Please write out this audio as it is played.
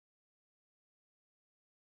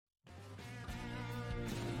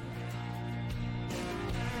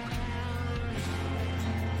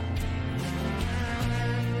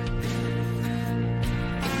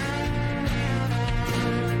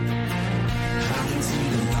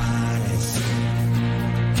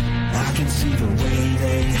see the way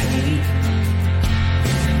they hate.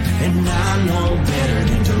 And I know better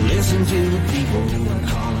than to listen to the people who are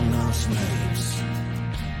calling us names.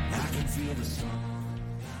 I can feel the sunlight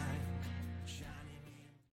shining.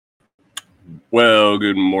 Well,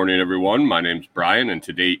 good morning, everyone. My name's Brian, and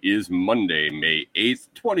today is Monday, May 8th,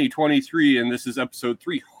 2023, and this is episode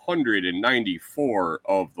 394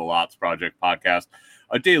 of the Lots Project podcast,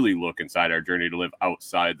 a daily look inside our journey to live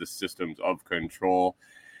outside the systems of control.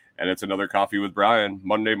 And it's another Coffee with Brian,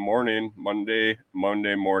 Monday morning.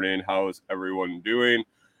 How's everyone doing?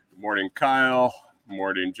 Good morning, Kyle. Good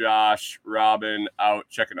morning, Josh. Robin out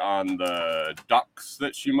checking on the ducks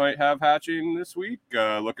that she might have hatching this week.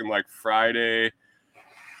 Looking like Friday,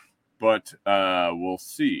 but we'll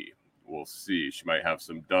see. She might have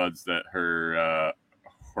some duds that her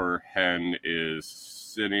hen is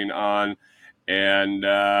sitting on. And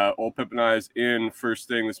old Pip and I's in first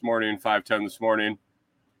thing this morning, 5:10 this morning.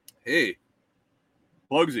 Hey,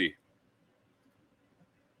 Plugsy,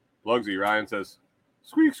 Ryan says,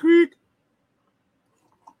 squeak, squeak.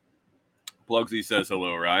 Plugsy says,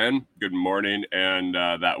 hello, Ryan. Good morning, and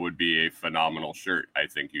that would be a phenomenal shirt. I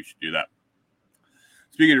think you should do that.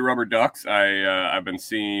 Speaking of rubber ducks, I've been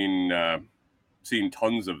seeing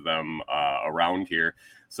tons of them around here.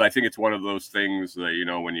 So I think it's one of those things that, you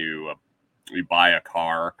know, when you buy a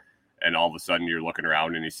car and all of a sudden you're looking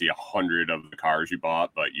around and you see 100 of the cars you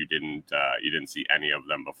bought, but you didn't see any of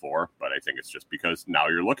them before. But I think it's just because now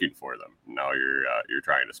you're looking for them. Now you're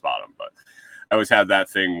trying to spot them. But I always had that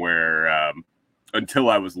thing where until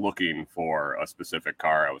I was looking for a specific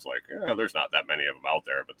car, I was like, there's not that many of them out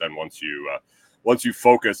there. But then once you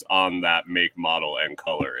focus on that make, model, and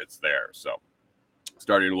color, it's there. So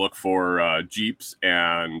starting to look for Jeeps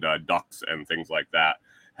and ducks and things like that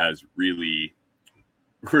has really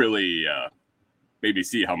made me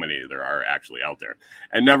see how many there are actually out there,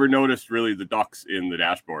 and never noticed really the ducks in the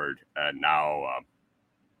dashboard. And now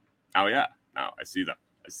I see them.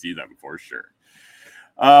 I see them for sure.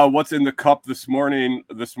 What's in the cup this morning?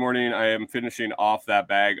 This morning I am finishing off that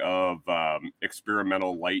bag of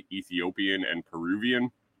experimental light Ethiopian and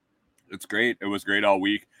Peruvian. It's great. It was great all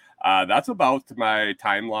week. That's about my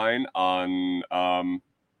timeline on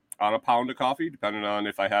a pound of coffee, depending on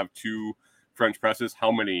if I have two French presses,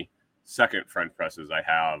 how many second French presses I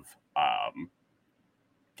have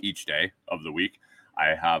each day of the week.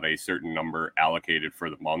 I have a certain number allocated for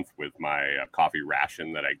the month with my coffee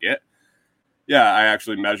ration that I get. Yeah, I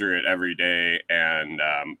actually measure it every day and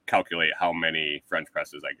calculate how many French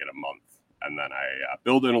presses I get a month. And then I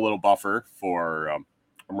build in a little buffer for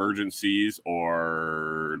emergencies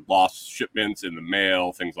or lost shipments in the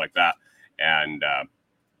mail, things like that. And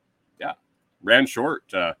ran short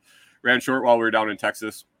while we were down in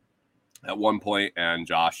Texas at one point, and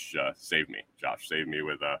Josh saved me. Josh saved me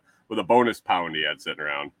with a bonus pound he had sitting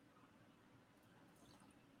around.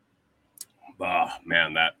 Oh,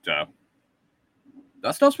 man, that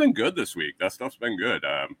stuff's been good this week. That stuff's been good.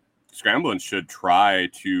 Scrambling should try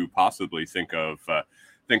to possibly think of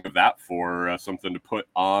that for something to put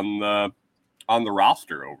on the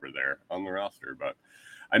roster over there on the roster. But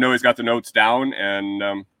I know he's got the notes down,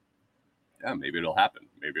 and maybe it'll happen.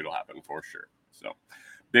 Maybe it'll happen for sure. So,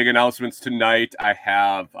 big announcements tonight. I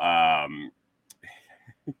have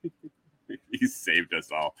he saved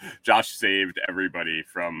us all. Josh saved everybody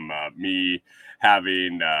from me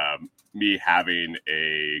having a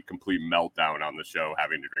complete meltdown on the show,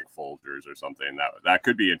 having to drink Folgers or something. That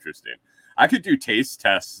could be interesting. I could do taste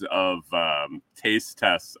tests of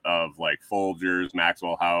like Folgers,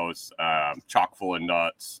 Maxwell House, chock full of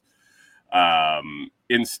nuts,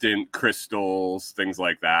 instant crystals, things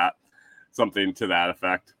like that. Something to that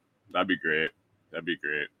effect. That'd be great.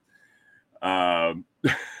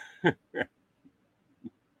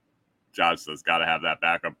 Josh says, "Got to have that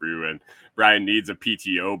backup brew." And Brian needs a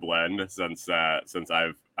PTO blend since I've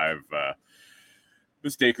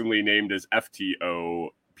mistakenly named as FTO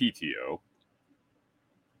PTO.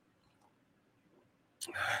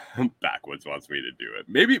 Backwoods wants me to do it.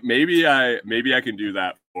 Maybe I can do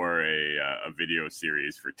that for a video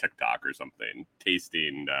series for TikTok or something.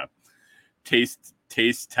 Taste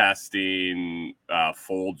testing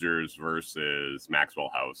Folgers versus Maxwell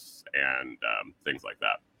House and things like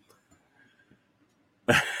that.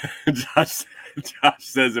 Josh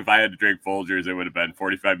says if I had to drink Folgers, it would have been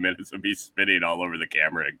 45 minutes of me spitting all over the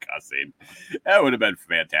camera and cussing. That would have been a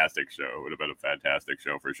fantastic show. It would have been a fantastic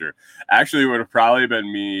show for sure. Actually, it would have probably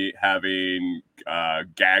been me having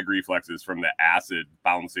gag reflexes from the acid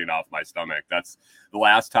bouncing off my stomach. That's the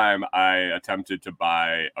last time I attempted to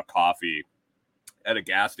buy a coffee at a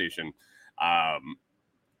gas station.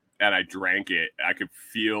 and I drank it, it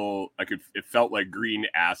felt like green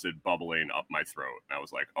acid bubbling up my throat. And I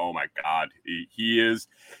was like, oh my God, he is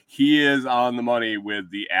on the money with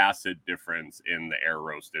the acid difference in the air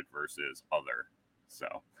roasted versus other. So,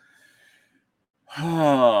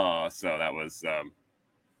 so that was,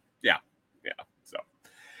 yeah. So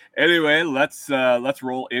anyway, let's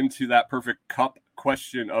roll into that perfect cup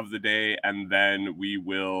question of the day, and then we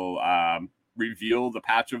will reveal the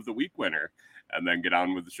patch of the week winner, and then get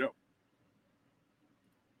on with the show.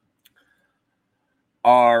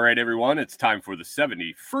 All right, everyone, it's time for the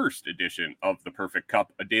 71st edition of the Perfect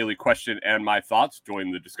Cup, a daily question and my thoughts. Join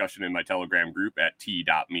the discussion in my Telegram group at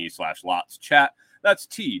t.me/LotsChat. That's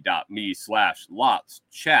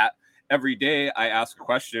t.me/LotsChat. Every day I ask a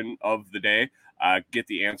question of the day. Get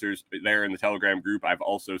the answers there in the Telegram group. I've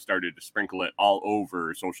also started to sprinkle it all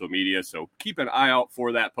over social media, so keep an eye out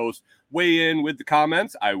for that post. Weigh in with the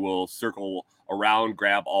comments. I will circle around,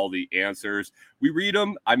 grab all the answers. We read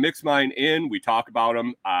them. I mix mine in. We talk about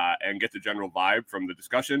them and get the general vibe from the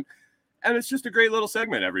discussion. And it's just a great little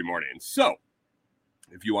segment every morning. So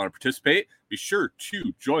if you want to participate, be sure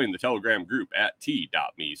to join the Telegram group at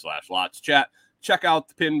t.me/LotsChat. Check out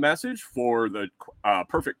the pinned message for the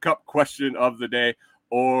Perfect Cup question of the day,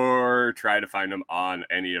 or try to find them on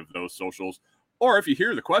any of those socials. Or if you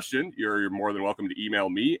hear the question, you're more than welcome to email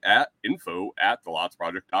me at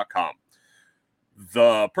info@thelotsproject.com.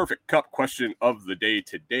 The Perfect Cup question of the day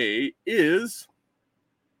today is,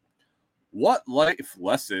 what life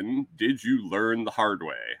lesson did you learn the hard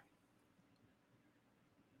way?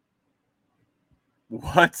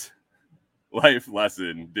 What life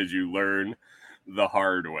lesson did you learn the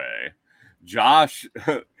hard way? Josh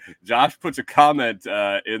puts a comment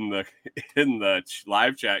in the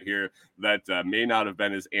live chat here that may not have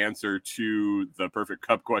been his answer to the Perfect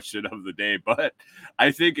Cup question of the day, but I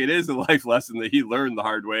think it is a life lesson that he learned the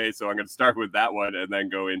hard way. So I'm going to start with that one and then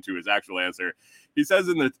go into his actual answer. He says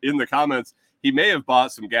in the comments, he may have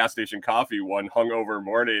bought some gas station coffee one hungover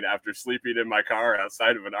morning after sleeping in my car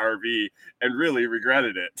outside of an RV and really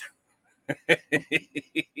regretted it.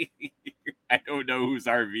 I don't know whose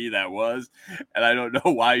RV that was, and I don't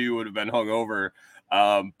know why you would have been hungover,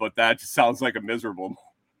 but that just sounds like a miserable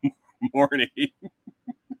morning.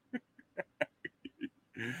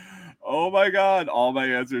 Oh my God, all my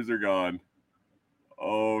answers are gone.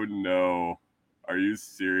 Oh no, are you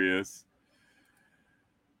serious?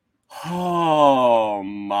 Oh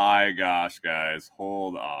my gosh, guys,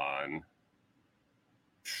 hold on.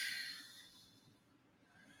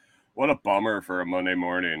 What a bummer for a Monday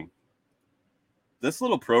morning. This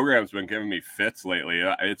little program's been giving me fits lately.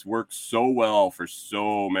 It's worked so well for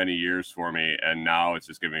so many years for me, and now it's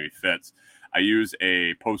just giving me fits. I use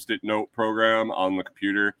a Post-it note program on the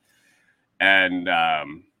computer, and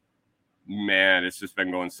man, it's just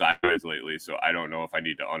been going sideways lately, so I don't know if I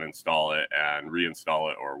need to uninstall it and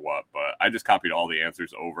reinstall it or what, but I just copied all the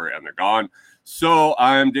answers over, and they're gone. So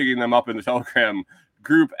I'm digging them up in the Telegram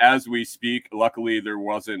group as we speak. Luckily, there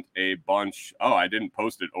wasn't a bunch. Oh, I didn't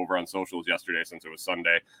post it over on socials yesterday since it was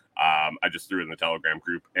Sunday. I just threw it in the Telegram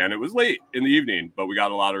group, and it was late in the evening, but we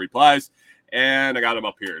got a lot of replies, and I got them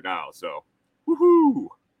up here now. So, woohoo!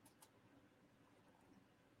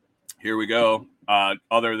 Here we go.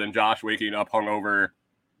 Other than Josh waking up hungover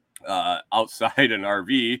outside an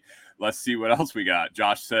RV, let's see what else we got.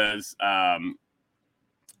 Josh says,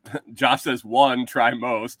 one, try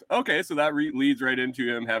most. Okay, so that leads right into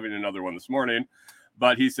him having another one this morning.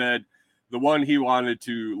 But he said the one he wanted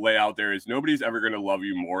to lay out there is, nobody's ever going to love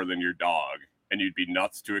you more than your dog, and you'd be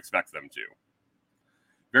nuts to expect them to.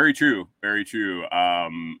 Very true. Very true.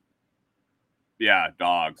 Yeah,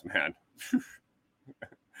 dogs, man.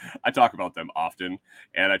 I talk about them often,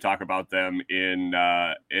 and I talk about them in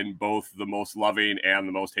both the most loving and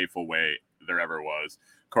the most hateful way there ever was.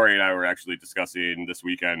 Corey and I were actually discussing this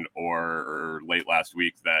weekend or late last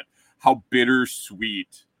week that how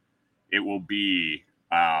bittersweet it will be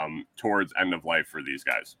towards end of life for these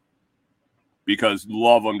guys, because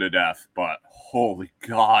love them to death, but holy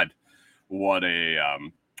God, what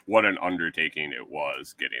an undertaking it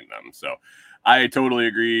was getting them. So I totally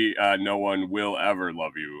agree. No one will ever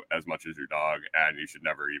love you as much as your dog, and you should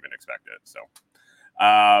never even expect it. So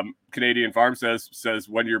Canadian Farm says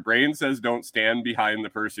when your brain says don't stand behind the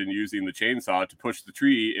person using the chainsaw to push the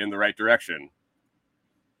tree in the right direction.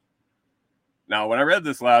 Now, when I read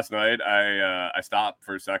this last night, I stopped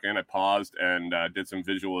for a second. I paused and did some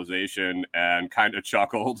visualization and kind of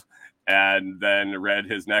chuckled, and then read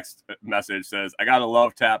his next message. Says, I got a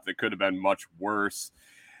love tap that could have been much worse.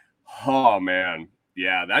 Oh man,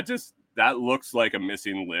 yeah, that looks like a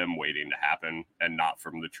missing limb waiting to happen, and not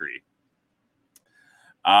from the tree.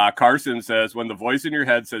 Carson says, when the voice in your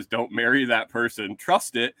head says, don't marry that person,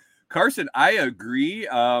 trust it. Carson, I agree.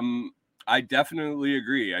 I definitely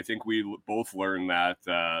agree. I think we both learned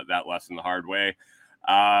that lesson the hard way.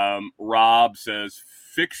 Rob says,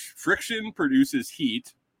 friction produces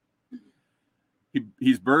heat.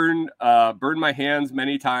 He's burned my hands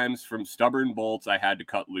many times from stubborn bolts I had to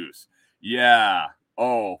cut loose. Yeah.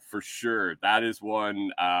 Oh, for sure. That is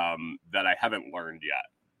one that I haven't learned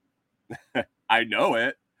yet. I know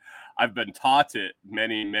it. I've been taught it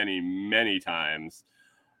many, many, many times,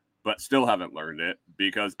 but still haven't learned it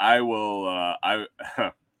because I will.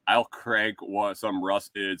 I'll crank some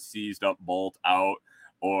rusted, seized up bolt out,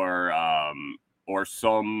 or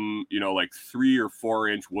some like 3 or 4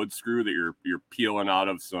 inch wood screw that you're peeling out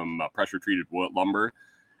of some pressure treated wood lumber.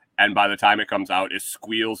 And by the time it comes out, it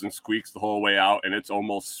squeals and squeaks the whole way out, and it's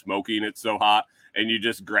almost smoking. It's so hot, and you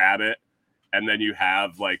just grab it, and then you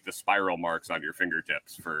have like the spiral marks on your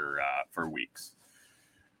fingertips for weeks.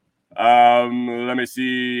 Let me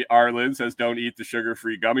see. Arlen says, "Don't eat the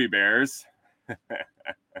sugar-free gummy bears." Get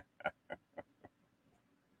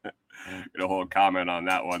a whole comment on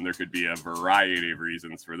that one. There could be a variety of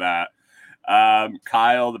reasons for that.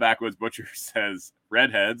 Kyle, the Backwoods Butcher, says,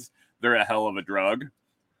 "Redheads, they're a hell of a drug."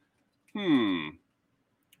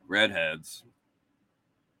 Redheads.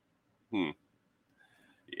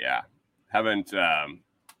 Yeah. Haven't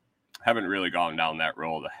really gone down that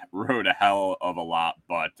road a hell of a lot,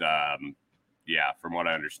 but yeah, from what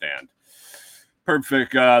I understand.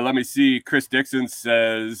 Perfect. Let me see. Chris Dixon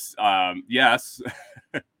says, yes.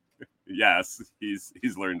 Yes,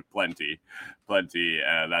 he's learned plenty.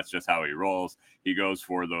 That's just how he rolls. He goes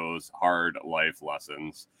for those hard life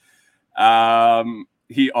lessons.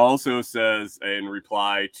 He also says in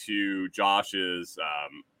reply to Josh's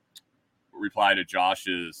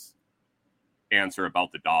answer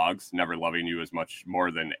about the dogs, never loving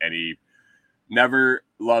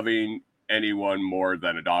anyone more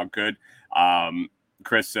than a dog could.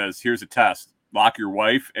 Chris says, here's a test. Lock your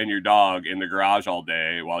wife and your dog in the garage all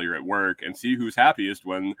day while you're at work and see who's happiest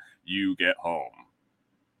when you get home.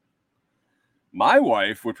 My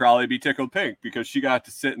wife would probably be tickled pink because she got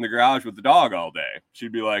to sit in the garage with the dog all day.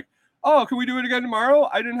 She'd be like, oh, can we do it again tomorrow?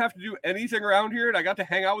 I didn't have to do anything around here and I got to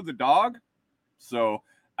hang out with the dog. So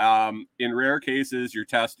in rare cases, your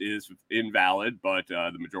test is invalid, but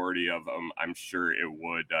the majority of them, I'm sure it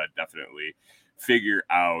would definitely figure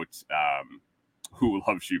out who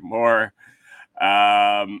loves you more.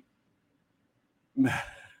 I'm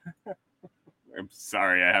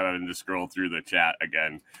sorry, I haven't to scroll through the chat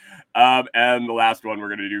again. And the last one we're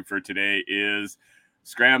going to do for today is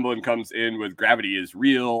Scramblin' comes in with gravity is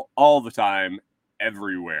real all the time,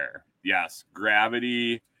 everywhere. Yes,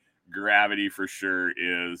 gravity for sure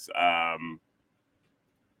is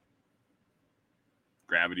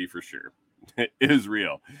gravity for sure. It is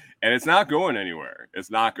real. And it's not going anywhere.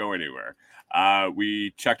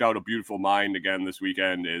 We checked out A Beautiful Mind again this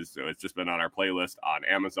weekend. It's just been on our playlist on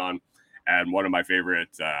Amazon. And one of my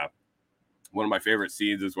favorite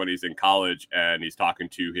scenes is when he's in college and he's talking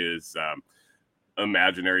to his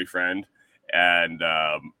imaginary friend, and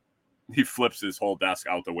he flips his whole desk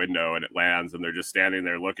out the window and it lands, and they're just standing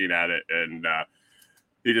there looking at it, and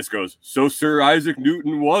he just goes, "So Sir Isaac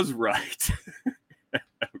Newton was right."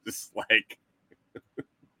 I'm just like,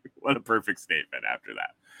 what a perfect statement after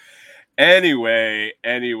that. Anyway,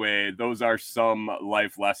 those are some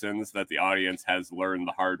life lessons that the audience has learned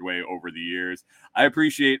the hard way over the years. I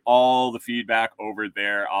appreciate all the feedback over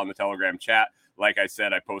there on the Telegram chat. Like I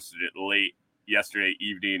said, I posted it late yesterday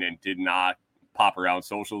evening and did not pop around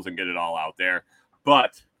socials and get it all out there,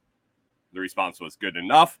 but the response was good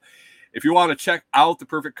enough. If you want to check out the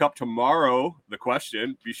Perfect Cup tomorrow, the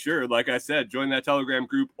question, be sure, like I said, join that Telegram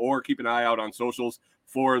group or keep an eye out on socials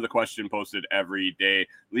for the question posted every day.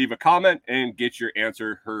 Leave a comment and get your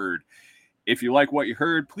answer heard. If you like what you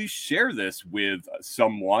heard, please share this with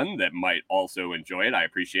someone that might also enjoy it. I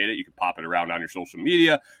appreciate it. You can pop it around on your social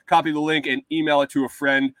media, copy the link and email it to a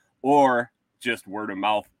friend, or just word of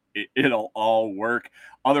mouth. It'll all work.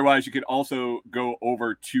 Otherwise, you can also go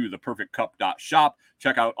over to theperfectcup.shop,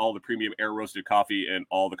 check out all the premium air roasted coffee and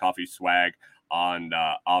all the coffee swag on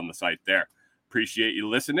the site there. Appreciate you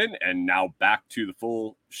listening, and now back to the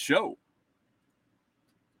full show.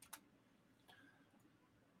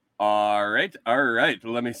 All right.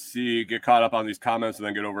 Let me see, get caught up on these comments and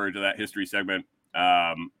then get over to that history segment.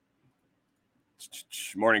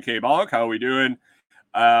 Morning, K-Bonk. How are we doing?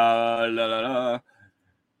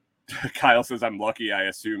 Kyle says, I'm lucky. I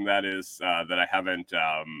assume that is that I haven't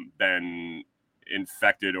been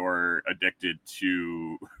infected or addicted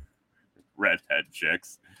to redhead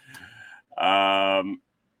chicks.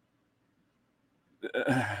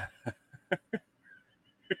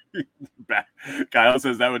 Kyle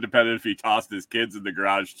says that would depend if he tossed his kids in the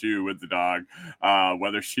garage too with the dog,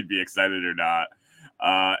 whether she'd be excited or not.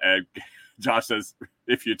 And Josh says,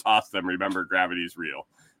 if you toss them, remember gravity's real.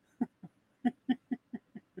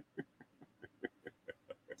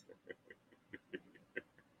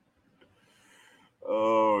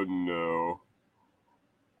 Oh no.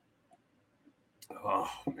 Oh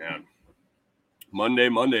man.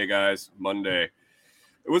 Monday, guys. Monday.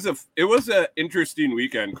 It was an interesting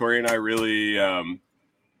weekend. Corey and I really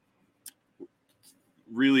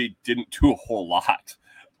didn't do a whole lot.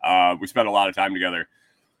 We spent a lot of time together.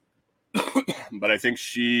 But I think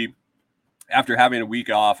she, after having a week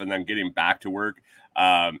off and then getting back to work,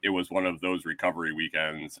 it was one of those recovery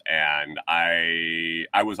weekends, and I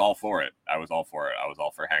was all for it. I was all for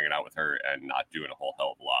hanging out with her and not doing a whole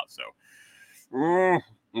hell of a lot. So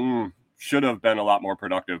should have been a lot more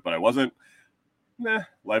productive, but I wasn't.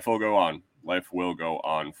 Life will go on. Life will go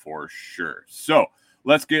on for sure. So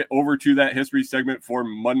let's get over to that history segment for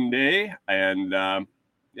Monday. And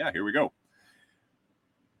here we go.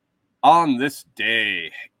 On this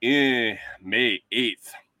day, in May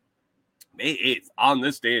 8th, on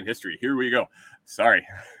this day in history, here we go. Sorry,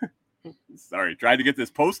 tried to get this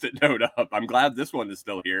Post-it note up. I'm glad this one is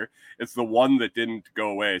still here. It's the one that didn't go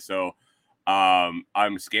away. So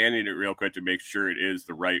I'm scanning it real quick to make sure it is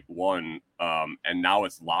the right one. And now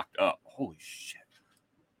it's locked up. Holy shit.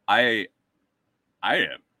 I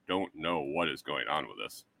don't know what is going on with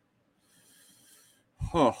this.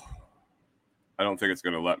 Oh, I don't think it's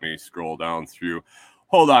going to let me scroll down through.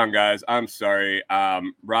 Hold on, guys. I'm sorry.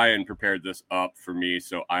 Ryan prepared this up for me,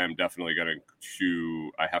 so I am definitely going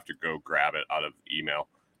to I have to go grab it out of email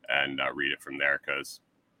and read it from there, because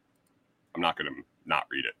I'm not going to not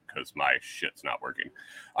read it because my shit's not working.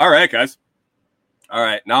 All right, guys. All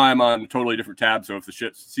right, now I'm on a totally different tab, so if the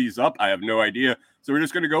shit sees up, I have no idea. So we're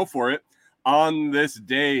just going to go for it. On this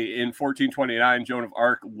day in 1429, Joan of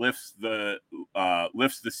Arc lifts the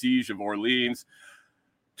siege of Orleans,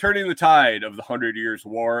 turning the tide of the 100 Years'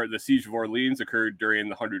 War. The siege of Orleans occurred during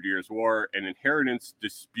the 100 Years' War, an inheritance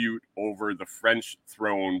dispute over the French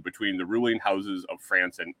throne between the ruling houses of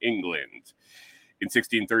France and England. In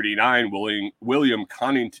 1639, William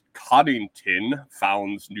Coddington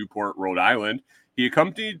founds Newport, Rhode Island. He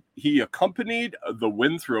accompanied the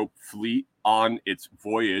Winthrop fleet on its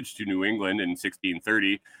voyage to New England in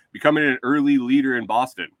 1630, becoming an early leader in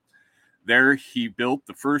Boston. There, he built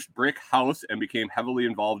the first brick house and became heavily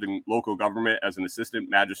involved in local government as an assistant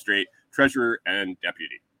magistrate, treasurer, and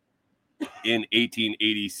deputy. In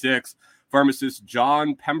 1886, pharmacist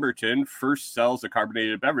John Pemberton first sells a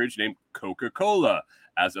carbonated beverage named Coca-Cola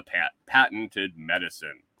as a patented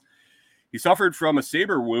medicine. He suffered from a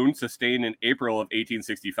saber wound sustained in April of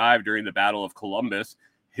 1865 during the Battle of Columbus.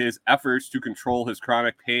 His efforts to control his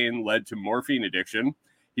chronic pain led to morphine addiction.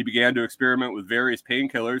 He began to experiment with various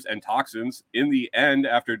painkillers and toxins. In the end,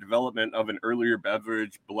 after development of an earlier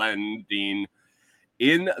beverage blending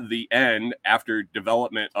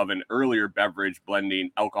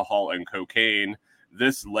alcohol and cocaine,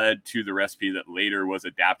 this led to the recipe that later was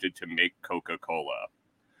adapted to make Coca-Cola.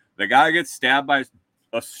 The guy gets stabbed by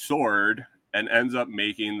a sword and ends up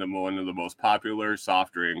making one of the most popular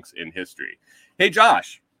soft drinks in history. Hey,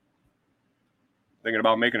 Josh, thinking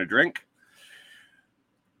about making a drink?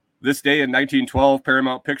 This day in 1912,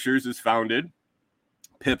 Paramount Pictures is founded.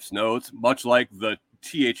 Pips notes, much like the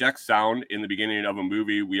THX sound in the beginning of a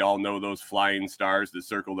movie, we all know those flying stars that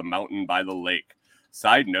circle the mountain by the lake.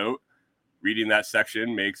 Side note, reading that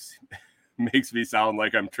section makes me sound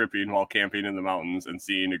like I'm tripping while camping in the mountains and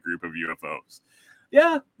seeing a group of UFOs.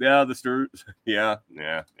 The stars. Yeah.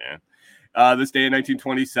 This day in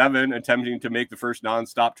 1927, attempting to make the first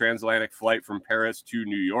non-stop transatlantic flight from Paris to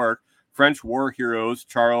New York, French war heroes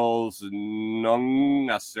Charles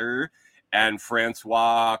Nungesser and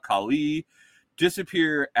Francois Calais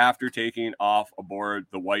disappear after taking off aboard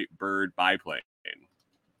the White Bird biplane.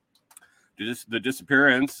 The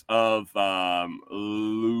disappearance of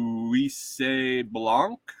Louis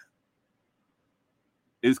Blanc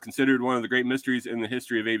is considered one of the great mysteries in the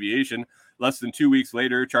history of aviation. Less than 2 weeks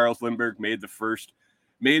later, Charles Lindbergh made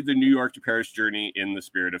the New York to Paris journey in the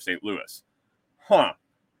spirit of St. Louis.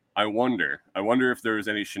 I wonder if there was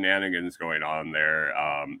any shenanigans going on there.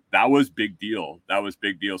 That was big deal. That was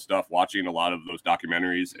big deal stuff. Watching a lot of those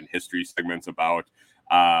documentaries and history segments about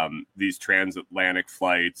these transatlantic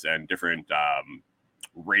flights and different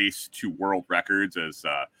race to world records as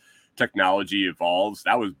technology evolves.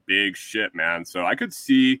 That was big shit, man. So I could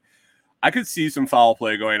see some foul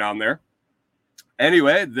play going on there.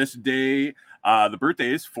 Anyway, this day, the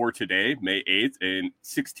birthdays for today, May 8th, in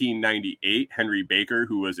 1698, Henry Baker,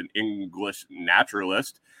 who was an English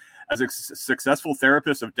naturalist. As a successful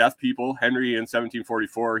therapist of deaf people, Henry, in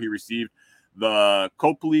 1744, he received the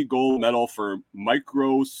Copley Gold Medal for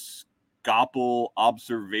microscopical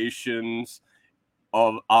observations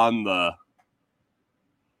on the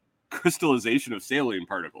crystallization of saline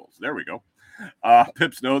particles. There we go.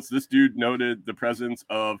 Pips notes, this dude noted the presence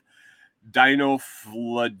of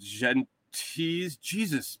dinoflagellantes,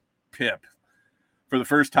 Jesus, Pip, for the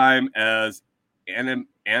first time as I'm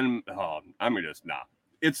gonna just not.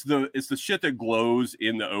 It's the shit that glows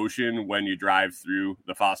in the ocean when you drive through,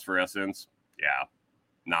 the phosphorescence. Yeah,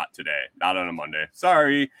 not today, not on a Monday.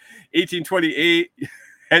 Sorry. 1828,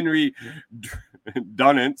 Henry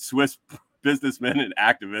Dunant, Swiss businessman and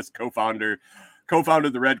activist,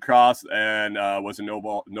 co-founded the Red Cross and was a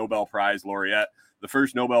Nobel Prize laureate. The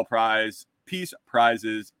first Nobel Peace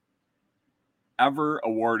Prizes ever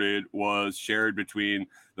awarded was shared between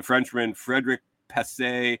the Frenchman Frédéric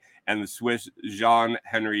Pesset and the Swiss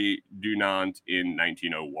Jean-Henri Dunant in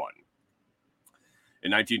 1901. In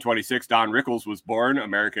 1926, Don Rickles was born,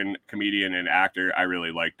 American comedian and actor. I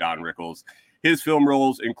really like Don Rickles. His film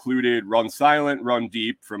roles included Run Silent, Run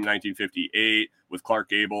Deep from 1958 with Clark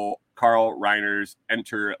Gable, Carl Reiner's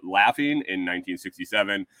Enter Laughing in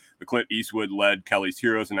 1967, the Clint Eastwood-led Kelly's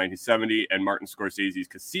Heroes in 1970, and Martin Scorsese's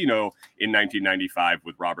Casino in 1995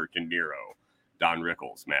 with Robert De Niro. Don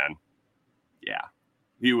Rickles, man. Yeah.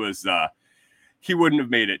 He was... he wouldn't have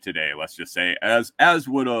made it today, let's just say, as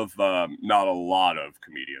would have not a lot of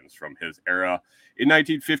comedians from his era. In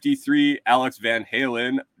 1953, Alex Van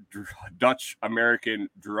Halen, Dutch-American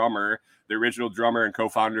drummer, the original drummer and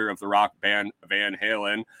co-founder of the rock band Van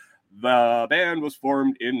Halen. The band was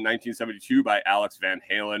formed in 1972 by Alex Van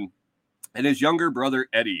Halen and his younger brother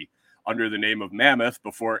Eddie under the name of Mammoth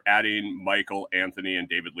before adding Michael Anthony and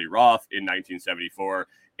David Lee Roth in 1974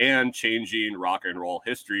 and changing rock and roll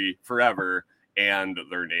history forever and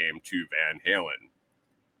their name to Van Halen.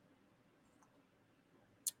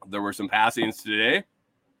 There were some passings today.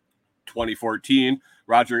 2014,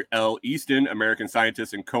 Roger L. Easton, American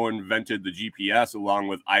scientist and co-invented the GPS along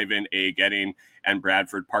with Ivan A. Getting and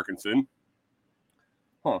Bradford Parkinson.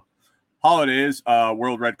 Holidays,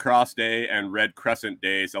 World Red Cross Day and Red Crescent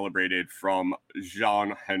Day celebrated from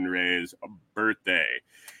Jean Henry's birthday.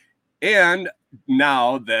 And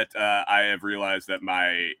now that I have realized that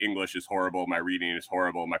my English is horrible, my reading is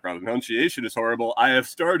horrible, my pronunciation is horrible, I have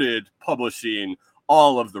started publishing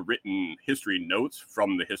all of the written history notes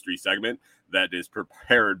from the history segment that is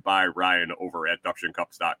prepared by Ryan over at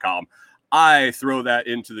ductioncups.com. I throw that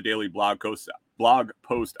into the daily blog post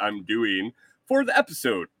I'm doing for the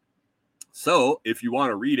episode. So if you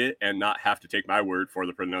want to read it and not have to take my word for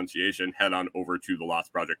the pronunciation, head on over to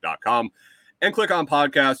thelostproject.com and click on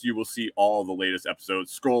podcast. You will see all the latest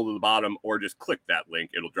episodes. Scroll to the bottom or just click that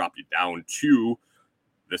link. It'll drop you down to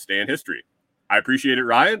This Day in History. I appreciate it,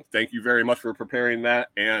 Ryan. Thank you very much for preparing that.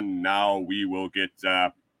 And now we will get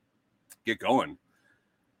going.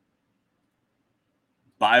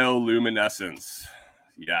 Bioluminescence.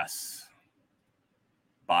 Yes.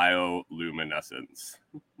 Bioluminescence.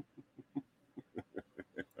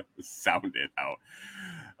 Sound it out.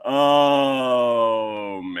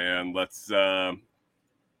 Oh, man. Let's... man,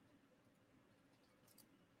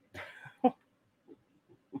 oh,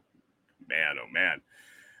 man.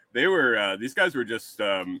 They were, these guys were just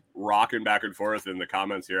rocking back and forth in the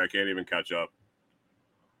comments here. I can't even catch up.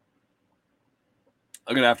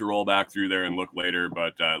 I'm going to have to roll back through there and look later,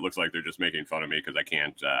 but it looks like they're just making fun of me because I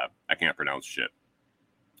can't pronounce shit.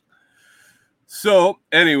 So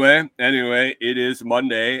anyway, it is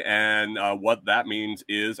Monday, and what that means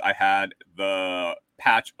is I had the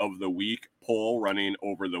Patch of the Week poll running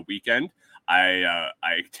over the weekend. I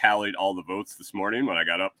tallied all the votes this morning when I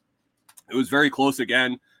got up. It was very close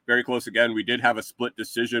again. We did have a split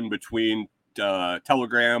decision between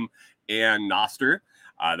Telegram and Noster.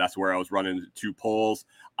 That's where I was running 2 polls.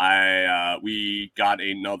 We got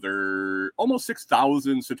another almost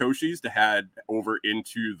 6,000 Satoshis to head over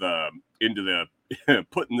into the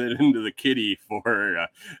putting it into the kitty for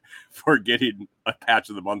getting a Patch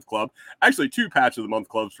of the Month club. Actually, 2 Patch of the Month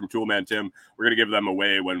clubs from Toolman Tim. We're going to give them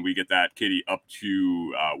away when we get that kitty up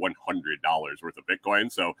to $100 worth of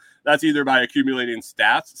Bitcoin. So that's either by accumulating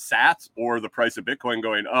sats, or the price of Bitcoin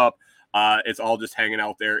going up. It's all just hanging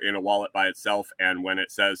out there in a wallet by itself. And when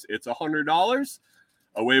it says it's $100,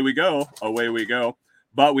 away we go.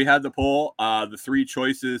 But we had the poll. The 3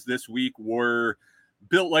 choices this week were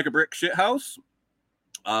built like a brick shithouse.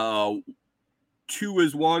 2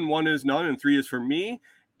 is 1 is none, and 3 is for me.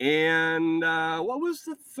 And what was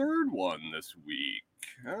the third one this week?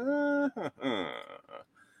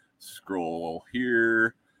 Scroll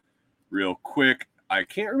here real quick. I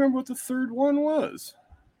can't remember what the third one was.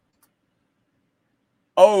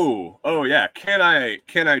 Oh yeah. Can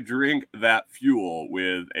I drink that fuel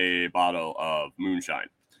with a bottle of moonshine?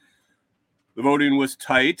 The voting was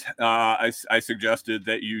tight. I suggested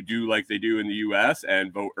that you do like they do in the U.S.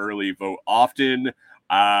 and vote early, vote often.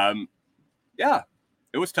 Yeah,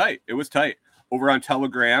 it was tight. It was tight. Over on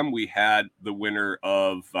Telegram, we had the winner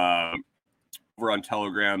of. Over on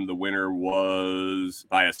Telegram, the winner was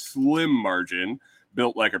by a slim margin,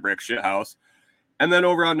 built like a brick shithouse. And then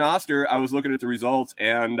over on Noster, I was looking at the results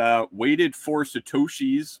and waited for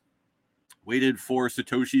Satoshi's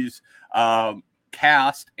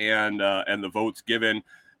cast and the votes given.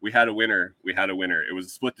 We had a winner. It was a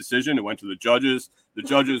split decision. It went to the judges. The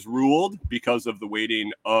judges ruled because of the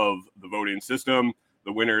weighting of the voting system.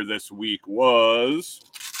 The winner this week was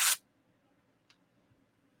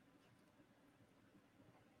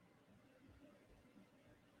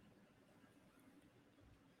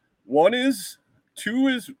two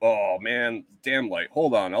is, oh man, damn light.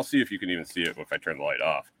 Hold on. I'll see if you can even see it if I turn the light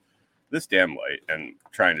off. This damn light and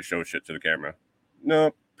trying to show shit to the camera.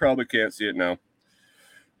 No, probably can't see it now.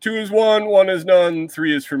 2 is 1, 1 is none,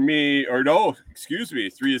 3 is for me. Or no, excuse me,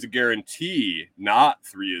 3 is a guarantee, not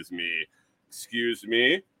 3 is me. Excuse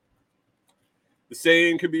me. The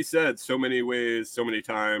saying can be said so many ways, so many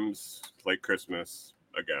times, like Christmas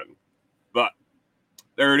again. But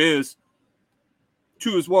there it is.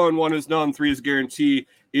 2 is 1, 1 is none, 3 is a guarantee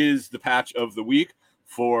is the patch of the week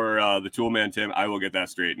for the Toolman Tim. I will get that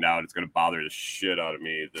straightened out. It's going to bother the shit out of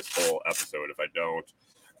me this whole episode if I don't.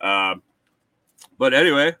 But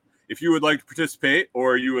anyway, if you would like to participate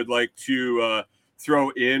or you would like to throw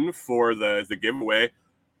in for the giveaway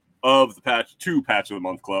of the Patch of the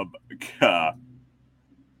Month Club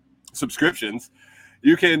subscriptions,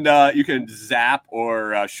 you can zap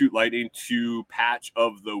or shoot lightning to Patch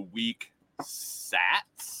of the Week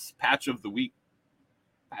Sats. Patch of the Week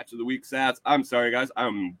Sats. I'm sorry, guys.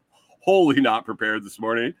 I'm wholly not prepared this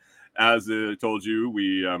morning. As I told you,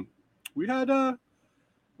 we hung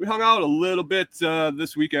out a little bit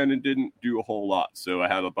this weekend and didn't do a whole lot. So I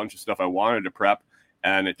had a bunch of stuff I wanted to prep,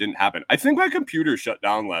 and it didn't happen. I think my computer shut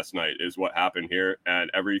down last night is what happened here, and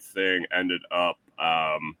everything ended up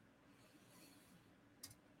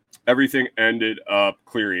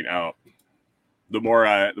clearing out. The more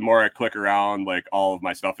I click around, like all of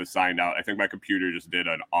my stuff is signed out. I think my computer just did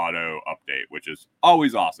an auto update, which is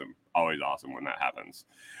always awesome. Always awesome when that happens.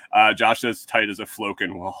 Josh says tight as a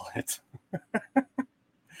Floken wallet.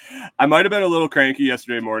 I might have been a little cranky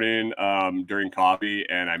yesterday morning during coffee,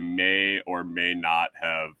 and I may or may not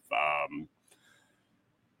have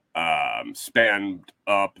spammed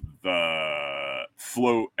up the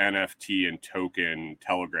Float NFT and token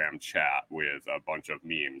Telegram chat with a bunch of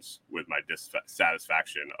memes with my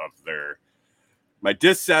dissatisfaction of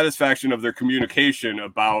their communication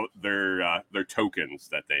about their tokens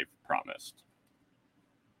that they've promised.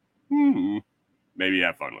 Maybe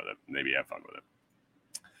have fun with it.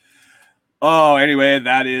 Oh, anyway,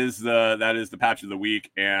 that is the patch of the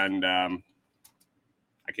week, and I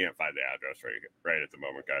can't find the address right at the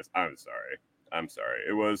moment, guys. I'm sorry.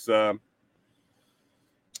 It was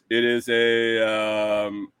it is a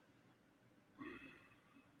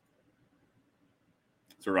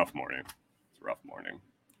it's a rough morning.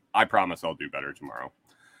 I promise I'll do better tomorrow.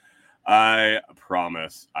 I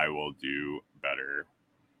promise I will do better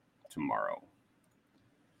tomorrow.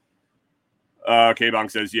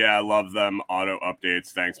 K-Bonk says, yeah, I love them auto updates.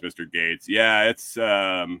 Thanks, Mr. Gates. Yeah,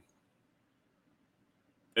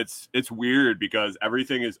 it's weird because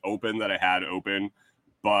everything is open that I had open,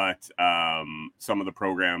 but some of the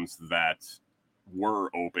programs that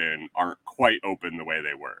were open aren't quite open the way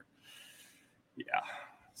they were. Yeah,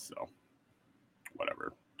 so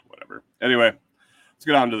whatever. Anyway, let's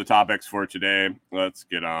get on to the topics for today. Let's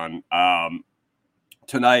get on.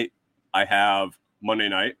 Tonight, I have Monday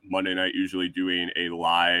night usually doing a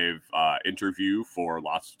live interview for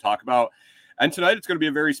lots to talk about. And tonight it's going to be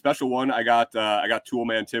a very special one. I got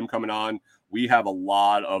Toolman Tim coming on. We have a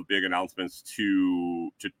lot of big announcements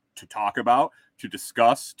to talk about, to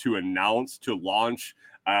discuss, to announce, to launch,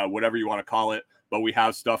 whatever you want to call it. But we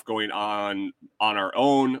have stuff going on our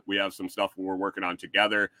own. We have some stuff we're working on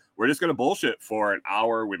together. We're just going to bullshit for an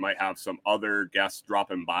hour. We might have some other guests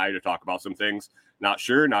dropping by to talk about some things. Not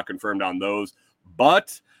sure, not confirmed on those.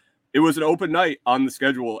 But it was an open night on the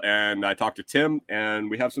schedule, and I talked to Tim, and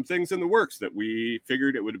we have some things in the works that we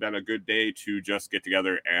figured it would have been a good day to just get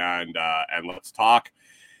together and let's talk.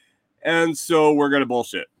 And so we're going to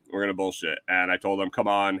bullshit. And I told him, come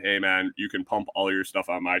on, hey, man, you can pump all your stuff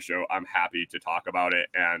on my show. I'm happy to talk about it.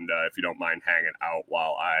 And if you don't mind hanging out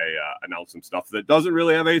while I announce some stuff that doesn't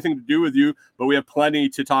really have anything to do with you, but we have plenty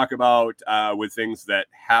to talk about with things that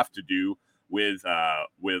have to do with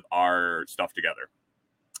our stuff together.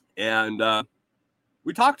 And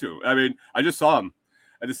we talked to him. I mean, I just saw him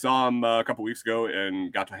a couple weeks ago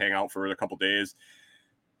and got to hang out for a couple days.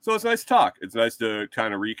 So it's nice to talk. It's nice to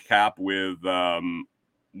kind of recap with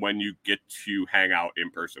when you get to hang out in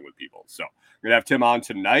person with people. So we're going to have Tim on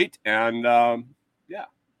tonight. And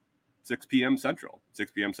 6 p.m. Central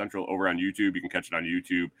over on YouTube. You can catch it on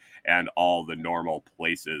YouTube and all the normal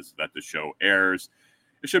places that the show airs.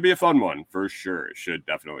 It should be a fun one for sure. It should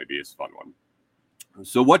definitely be a fun one.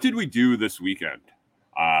 So what did we do this weekend?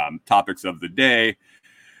 Topics of the day.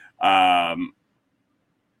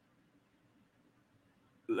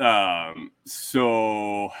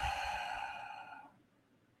 So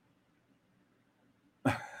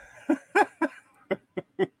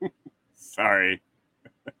sorry.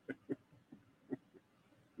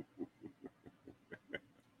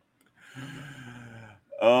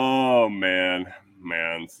 Oh man,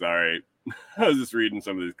 sorry. I was just reading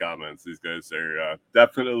some of these comments. These guys are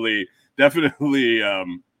definitely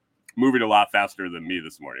moving a lot faster than me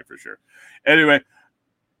this morning for sure. Anyway,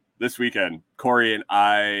 this weekend, Corey and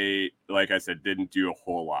I, like I said, didn't do a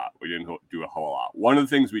whole lot. We didn't do a whole lot. One of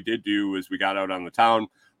the things we did do was we got out on the town.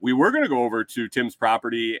 We were going to go over to Tim's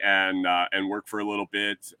property and work for a little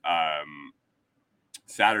bit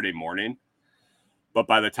Saturday morning. But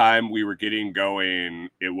by the time we were getting going,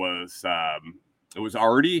 it was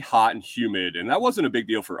already hot and humid. And that wasn't a big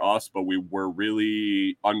deal for us, but we were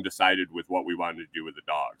really undecided with what we wanted to do with the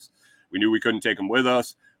dogs. We knew we couldn't take them with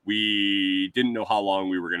us. We didn't know how long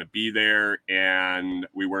we were going to be there, and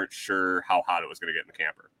we weren't sure how hot it was going to get in the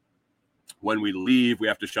camper. When we leave, we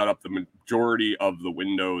have to shut up the majority of the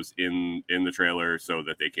windows in the trailer so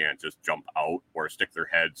that they can't just jump out or stick their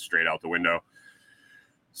head straight out the window.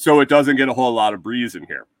 So it doesn't get a whole lot of breeze in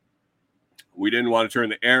here. We didn't want to turn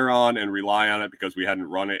the air on and rely on it because we hadn't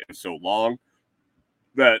run it in so long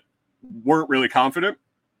that weren't really confident.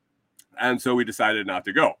 And so we decided not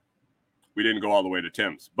to go. We didn't go all the way to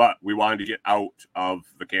Tim's, but we wanted to get out of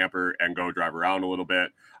the camper and go drive around a little bit.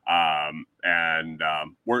 And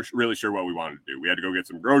weren't really sure what we wanted to do. We had to go get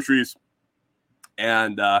some groceries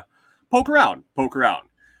and poke around.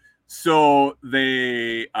 So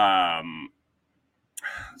they,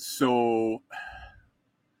 so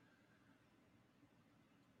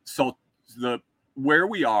the where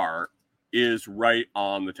we are is right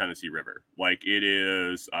on the Tennessee River. Like it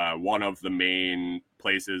is one of the main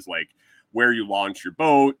places, like where you launch your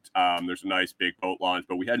boat. There's a nice big boat launch,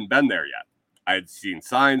 but we hadn't been there yet. I had seen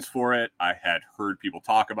signs for it. I had heard people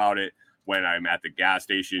talk about it. When I'm at the gas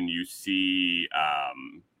station, you see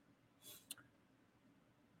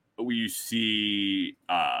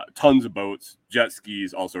tons of boats, jet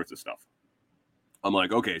skis, all sorts of stuff. I'm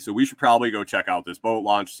like, okay, so we should probably go check out this boat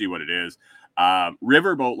launch, see what it is.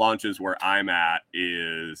 River boat launches where I'm at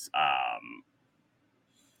is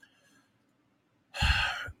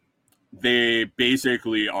they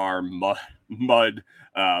basically are mud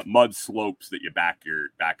slopes that you back your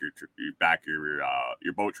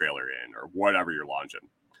boat trailer in or whatever you're launching.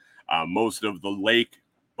 Most of the lake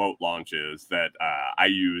boat launches that I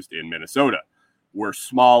used in Minnesota were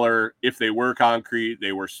smaller. If they were concrete,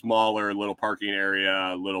 they were smaller, little parking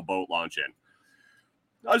area, little boat launch in.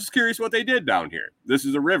 I was just curious what they did down here. This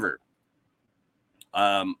is a river.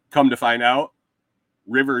 Come to find out,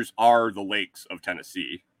 rivers are the lakes of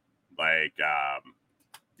Tennessee. Like,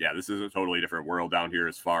 this is a totally different world down here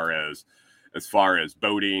as far as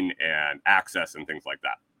boating and access and things like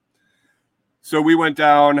that. So we went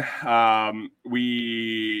down. I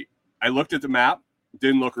looked at the map.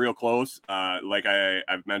 Didn't look real close. Like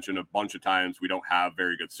I've mentioned a bunch of times, we don't have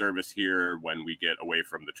very good service here when we get away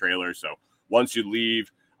from the trailer. So once you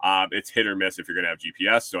leave, it's hit or miss if you're going to have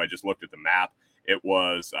GPS. So I just looked at the map. It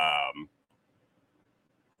was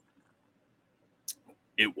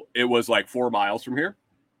it was like 4 miles from here.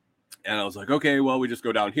 And I was like, okay, well, we just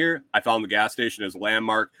go down here. I found the gas station as a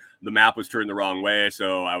landmark. The map was turned the wrong way.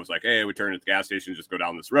 So I was like, hey, we turn at the gas station, just go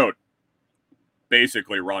down this road.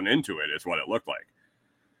 Basically run into it is what it looked like.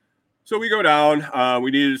 So we go down.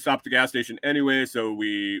 We needed to stop at the gas station anyway. So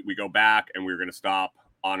we go back and we were going to stop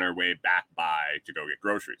on our way back by to go get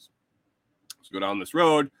groceries. So go down this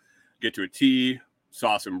road, get to a T,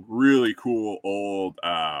 saw some really cool old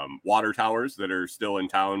water towers that are still in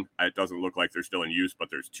town. It doesn't look like they're still in use, but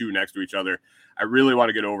there's 2 next to each other. I really want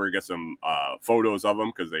to get over and get some photos of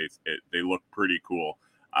them because they look pretty cool.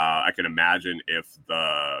 I can imagine if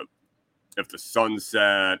the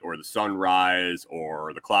sunset or the sunrise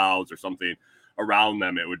or the clouds or something around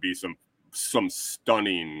them, it would be some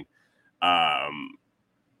stunning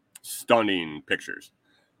pictures.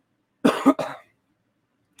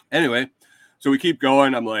 Anyway, so we keep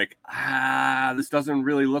going. I'm like, this doesn't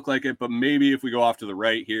really look like it, but maybe if we go off to the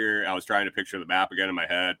right here. I was trying to picture the map again in my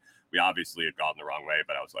head. We obviously had gone the wrong way,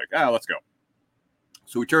 but I was like, let's go.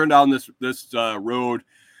 So we turned down this road.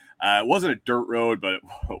 It wasn't a dirt road, but it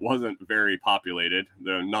wasn't very populated.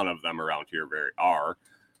 None of them around here are.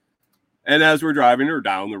 And as we're driving her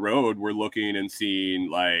down the road, we're looking and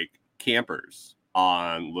seeing like campers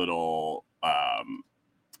on little,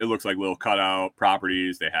 it looks like little cutout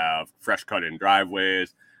properties. They have fresh cut in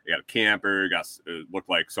driveways. They got a camper. It looked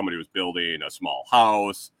like somebody was building a small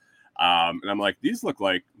house. And I'm like, these look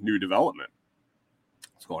like new development.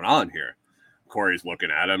 What's going on here? Corey's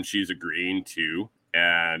looking at them. She's agreeing too.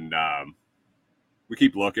 And we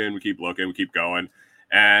keep looking, we keep going.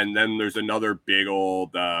 And then there's another big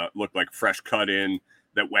old, looked like fresh cut in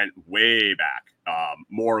that went way back,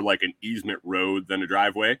 more like an easement road than a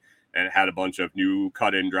driveway. And it had a bunch of new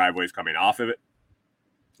cut in driveways coming off of it.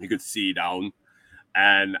 You could see down.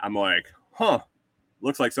 And I'm like,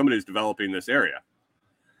 looks like somebody's developing this area.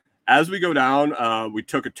 As we go down, we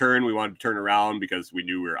took a turn. We wanted to turn around because we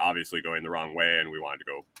knew we were obviously going the wrong way and we wanted to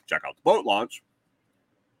go check out the boat launch.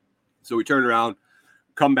 So we turned around,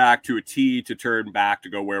 come back to a T to turn back to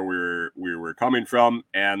go where we were coming from.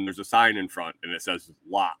 And there's a sign in front and it says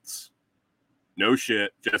lots. No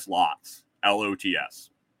shit, just lots. LOTS.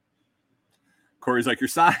 Corey's like, your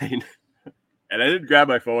sign. And I didn't grab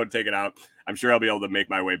my phone and take it out. I'm sure I'll be able to make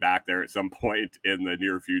my way back there at some point in the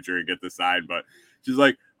near future and get the sign. But she's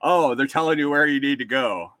like, oh, they're telling you where you need to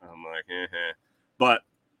go. I'm like, But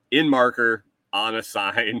in marker, on a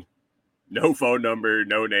sign, no phone number,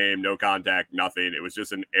 no name, no contact, nothing. It was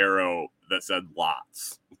just an arrow that said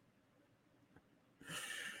lots.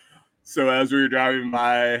 So as we were driving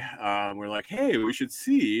by, we're like, hey, we should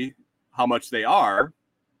see how much they are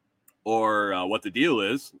or what the deal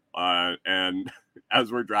is. And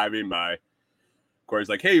as we're driving by, Corey's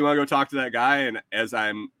like, hey, you want to go talk to that guy? And as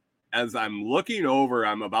I'm looking over,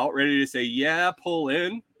 I'm about ready to say, yeah, pull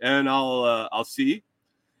in and I'll see.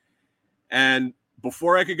 And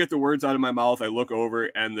before I could get the words out of my mouth, I look over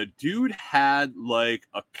and the dude had like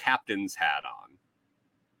a captain's hat on.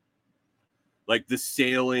 Like the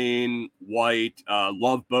sailing white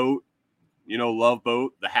love boat, love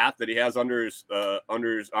boat, the hat that he has under his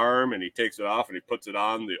arm, and he takes it off and he puts it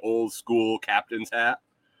on, the old school captain's hat.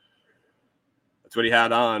 That's what he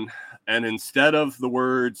had on. And instead of the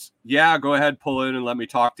words, yeah, go ahead, pull in and let me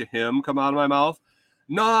talk to him, come out of my mouth.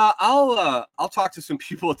 Nah, I'll talk to some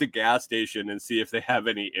people at the gas station and see if they have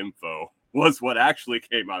any info, was what actually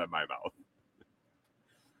came out of my mouth.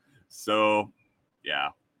 So, yeah,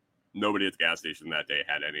 nobody at the gas station that day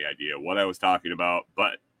had any idea what I was talking about,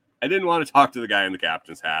 but I didn't want to talk to the guy in the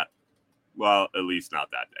captain's hat. Well, at least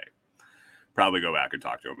not that day. Probably go back and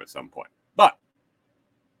talk to him at some point. But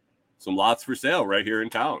some lots for sale right here in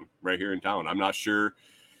town. I'm not sure.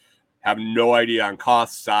 Have no idea on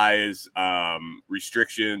cost, size,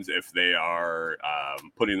 restrictions, if they are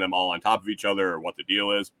putting them all on top of each other or what the deal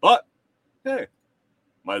is. But, hey,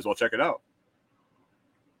 might as well check it out.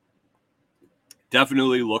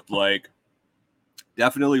 Definitely looked like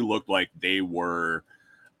they were,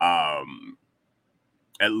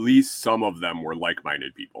 at least some of them were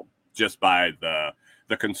like-minded people, just by the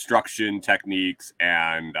construction techniques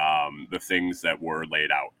and the things that were laid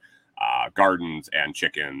out. Gardens and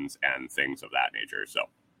chickens and things of that nature. So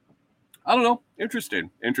I don't know. Interesting.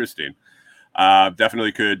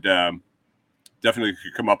 Definitely could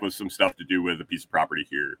come up with some stuff to do with a piece of property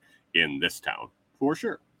here in this town for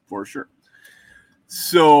sure.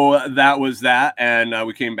 So that was that. And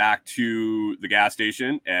we came back to the gas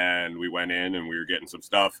station and we went in and we were getting some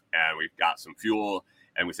stuff and we got some fuel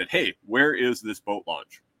and we said, hey, where is this boat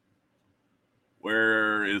launch?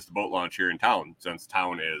 Where is the boat launch here in town? Since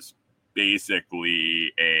town is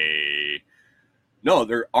basically no,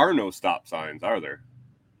 there are no stop signs, are there?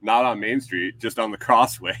 Not on Main Street, just on the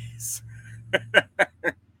crossways.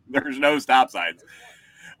 There's no stop signs.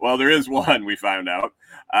 Well, there is one, we found out.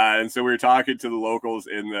 And so we were talking to the locals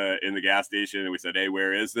in the gas station and we said, hey,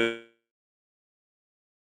 where is this?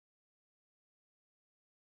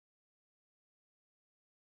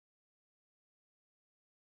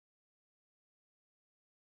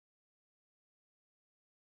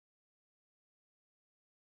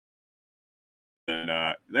 And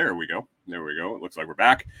there we go. It looks like we're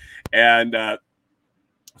back. And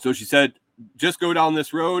so she said, just go down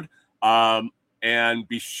this road. and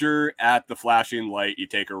be sure at the flashing light you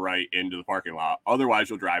take a right into the parking lot. Otherwise,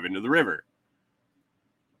 you'll drive into the river.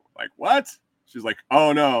 Like, what? She's like,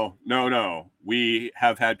 oh, no. We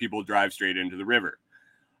have had people drive straight into the river.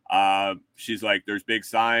 She's like, there's big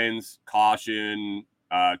signs, caution,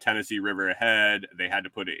 Tennessee River ahead. They had to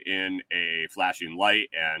put it in a flashing light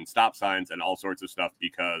and stop signs and all sorts of stuff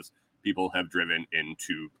because people have driven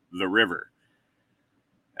into the river.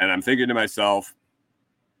 And I'm thinking to myself,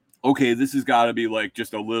 okay, this has got to be like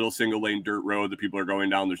just a little single lane dirt road that people are going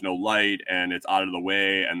down. There's no light and it's out of the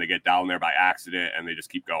way and they get down there by accident and they just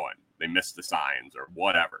keep going. They miss the signs or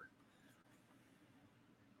whatever.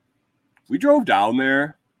 We drove down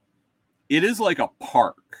there. It is like a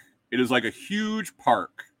park. It is like a huge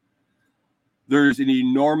park. There's an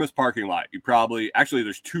enormous parking lot.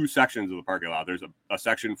 There's two sections of the parking lot. There's a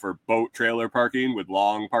section for boat trailer parking with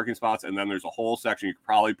long parking spots. And then there's a whole section you could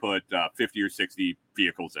probably put 50 or 60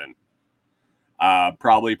 vehicles in.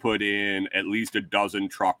 Probably put in at least a dozen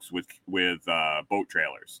trucks with boat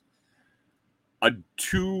trailers. A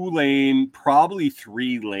 2-lane, probably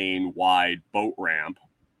 3-lane wide boat ramp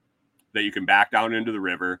that you can back down into the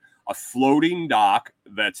river. A floating dock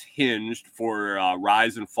that's hinged for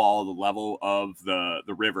rise and fall of the level of the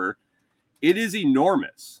river. It is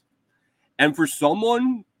enormous. And for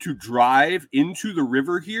someone to drive into the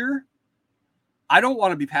river here, I don't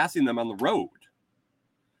want to be passing them on the road.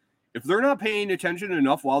 If they're not paying attention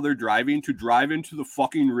enough while they're driving to drive into the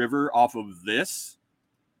fucking river off of this,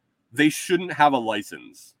 they shouldn't have a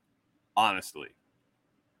license, honestly.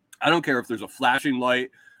 I don't care if there's a flashing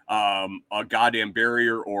light, a goddamn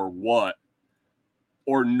barrier or what,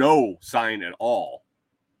 or no sign at all.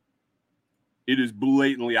 It is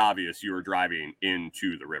blatantly obvious you are driving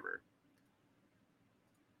into the river.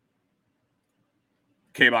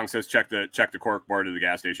 K-Bong says, check the cork board of the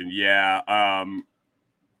gas station. Yeah.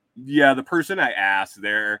 The person I asked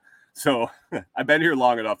there. So I've been here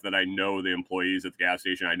long enough that I know the employees at the gas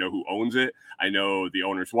station. I know who owns it. I know the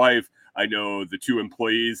owner's wife. I know the two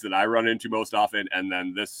employees that I run into most often. And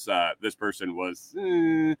then this person was,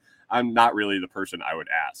 I'm not really the person I would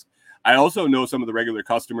ask. I also know some of the regular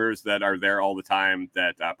customers that are there all the time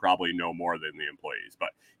that probably know more than the employees.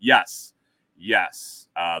 But yes,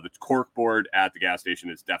 the cork board at the gas station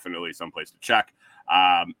is definitely someplace to check.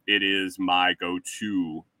 It is my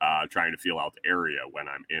go-to trying to feel out the area when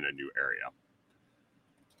I'm in a new area.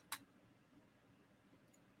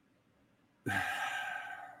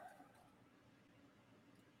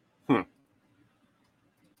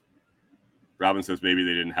 Robin says maybe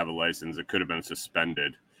they didn't have a license. It could have been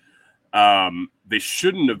suspended. They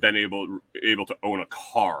shouldn't have been able to own a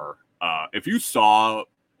car. If you saw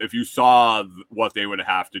what they would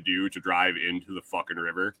have to do to drive into the fucking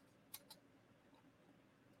river,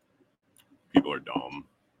 people are dumb.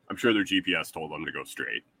 I'm sure their GPS told them to go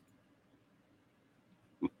straight.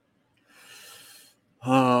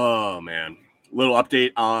 Oh man. Little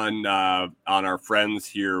update on our friends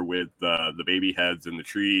here with the baby heads in the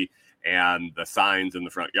tree and the signs in the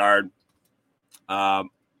front yard. I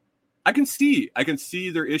can see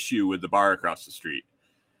their issue with the bar across the street.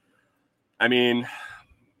 I mean,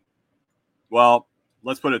 well,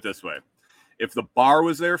 let's put it this way. If the bar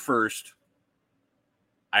was there first,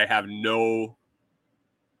 I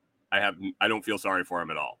don't feel sorry for him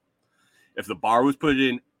at all. If the bar was put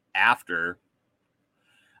in after,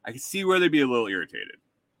 I could see where they'd be a little irritated.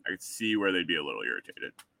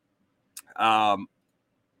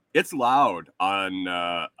 It's loud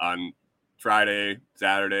on Friday,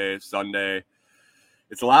 Saturday, Sunday.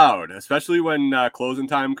 It's loud, especially when closing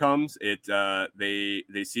time comes. They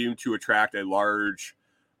seem to attract a large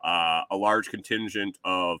contingent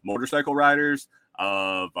of motorcycle riders,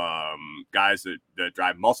 of guys that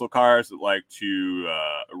drive muscle cars that like to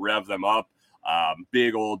rev them up,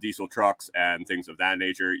 big old diesel trucks and things of that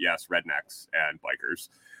nature. Yes, rednecks and bikers.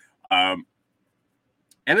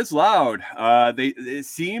 And it's loud.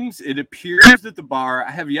 It appears that the bar,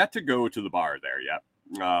 I have yet to go to the bar there yet.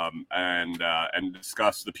 And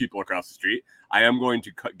discuss the people across the street. I am going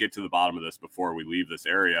to get to the bottom of this before we leave this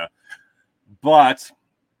area, but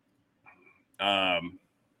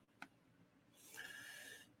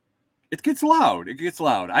it gets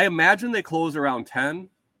loud. I imagine they close around 10.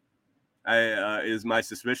 Is my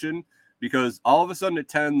suspicion, because all of a sudden at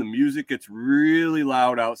 10 the music gets really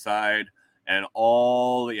loud outside and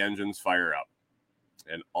all the engines fire up,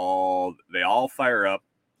 and they all fire up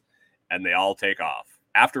and they all take off.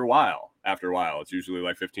 After a while, it's usually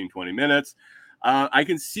like 15-20 minutes. I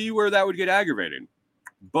can see where that would get aggravating.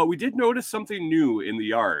 But we did notice something new in the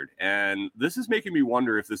yard, and this is making me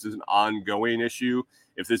wonder if this is an ongoing issue,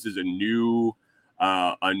 if this is a new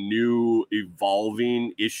a new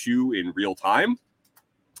evolving issue in real time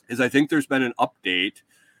is I think there's been an update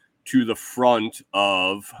to the front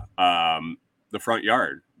of the front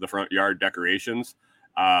yard decorations.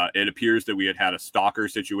 It appears that we had a stalker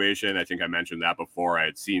situation. I think I mentioned that before. I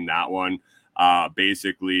had seen that one.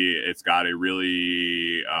 Basically, it's got a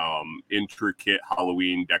really intricate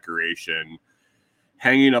Halloween decoration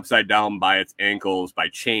hanging upside down by its ankles by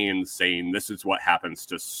chains, saying this is what happens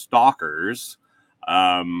to stalkers.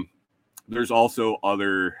 There's also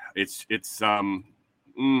other. It's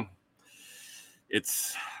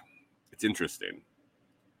interesting.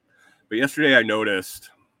 But yesterday I noticed,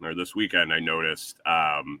 or this weekend I noticed,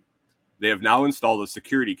 they have now installed a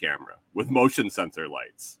security camera with motion sensor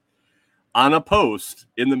lights on a post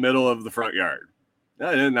in the middle of the front yard.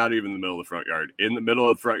 Not even the middle of the front yard, in the middle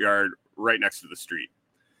of the front yard, right next to the street.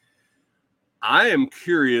 I am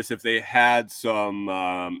curious if they had some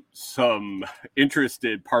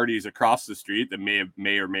interested parties across the street that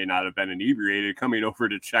may or may not have been inebriated coming over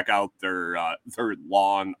to check out their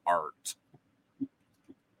lawn art.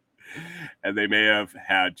 And they may have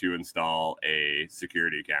had to install a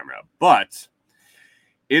security camera. But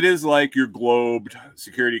it is like your globed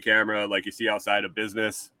security camera like you see outside of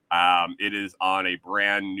business. It is on a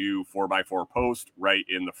brand new 4x4 post right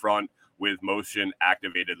in the front with motion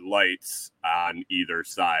activated lights on either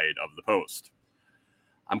side of the post.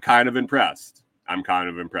 I'm kind of impressed. I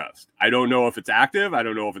don't know if it's active. I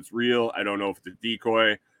don't know if it's real. I don't know if it's a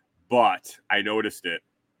decoy, but I noticed it.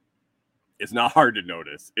 It's not hard to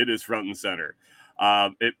notice. It is front and center.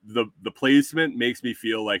 The placement makes me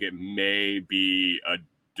feel like it may be a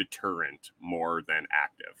deterrent more than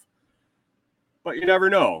active. But you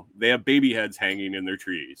never know. They have baby heads hanging in their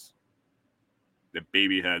trees.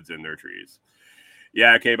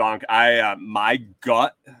 Yeah, K-Bonk. My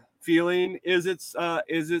gut feeling is it's a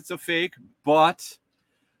fake, but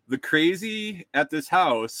the crazy at this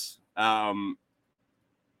house, I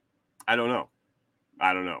don't know.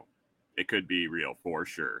 It could be real for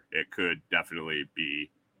sure. It could definitely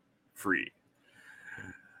be free.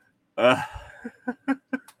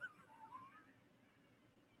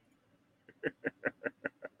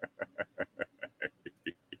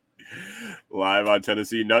 Live on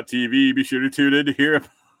Tennessee Nut TV. Be sure to tune in to hear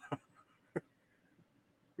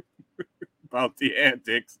about the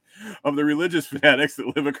antics of the religious fanatics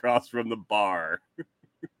that live across from the bar.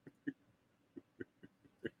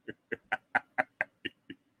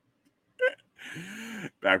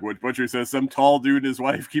 Backwoods Butcher says some tall dude and his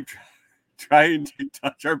wife keep trying to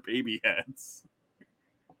touch our baby heads.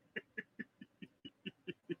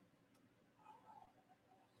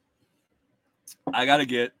 I gotta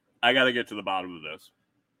get to the bottom of this,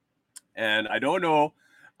 and I don't know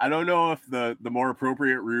if the more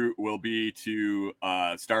appropriate route will be to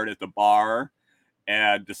start at the bar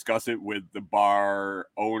and discuss it with the bar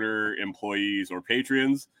owner, employees, or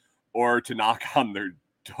patrons, or to knock on their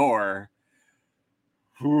door.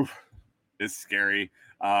 Whew, it's scary,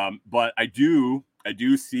 but I do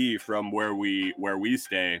see from where we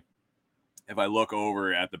stay. If I look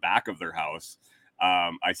over at the back of their house,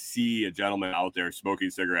 I see a gentleman out there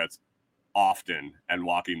smoking cigarettes often and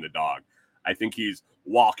walking the dog. I think he's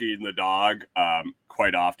walking the dog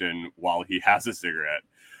quite often while he has a cigarette.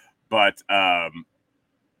 But I'm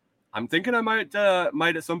thinking I might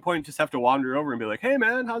at some point just have to wander over and be like, hey,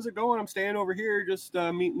 man, how's it going? I'm staying over here, just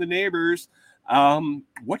meeting the neighbors.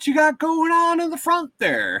 What you got going on in the front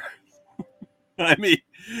there? I mean,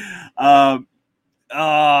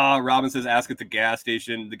 Robin says, ask at the gas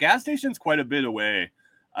station. The gas station's quite a bit away.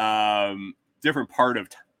 Different part of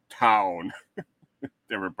town.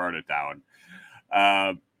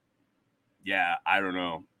 Yeah, I don't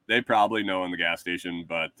know. They probably know in the gas station,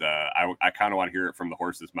 but I kind of want to hear it from the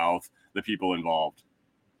horse's mouth, the people involved.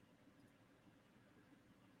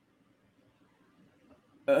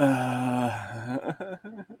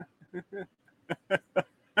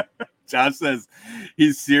 Josh says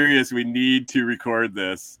he's serious. We need to record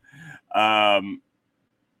this.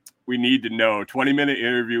 We need to know 20-minute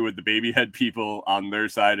interview with the baby head people on their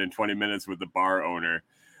side and 20 minutes with the bar owner.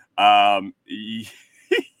 Oh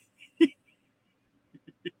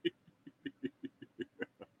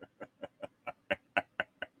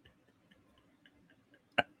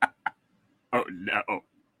no.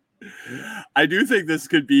 I do think this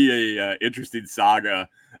could be a interesting saga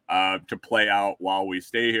to play out while we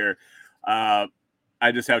stay here. I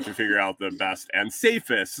just have to figure out the best and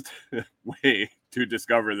safest way to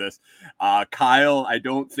discover this. Kyle, I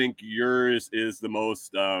don't think yours is the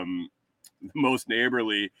most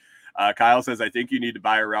neighborly. Kyle says, I think you need to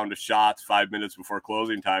buy a round of shots 5 minutes before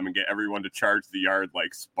closing time and get everyone to charge the yard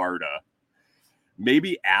like Sparta.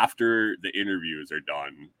 maybe after the interviews are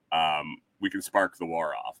done, we can spark the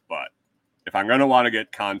war off. But if I'm going to want to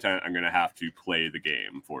get content, I'm going to have to play the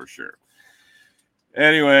game for sure.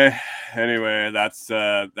 Anyway, that's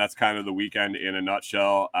kind of the weekend in a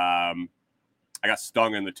nutshell. I got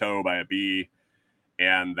stung in the toe by a bee,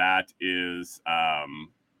 and that is,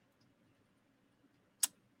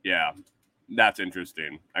 that's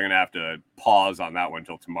interesting. I'm going to have to pause on that one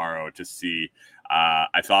until tomorrow to see.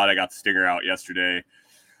 I thought I got the stinger out yesterday.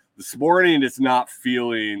 This morning, it's not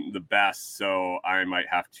feeling the best, so I might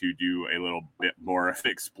have to do a little bit more of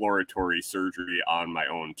exploratory surgery on my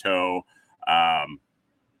own toe.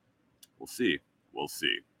 We'll see. We'll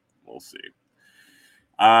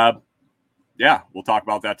talk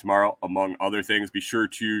about that tomorrow, among other things. Be sure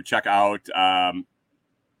to check out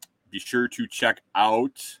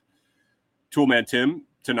Toolman Tim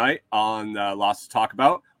tonight on Lots to Talk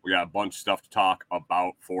About. We got a bunch of stuff to talk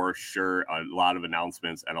about for sure. A lot of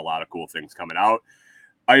announcements and a lot of cool things coming out.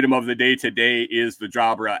 Item of the day today is the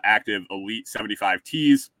Jabra Active Elite 75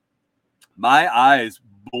 tees. My eyes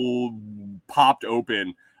popped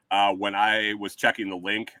open when I was checking the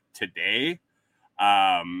link today.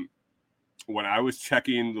 When I was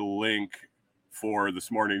checking the link for this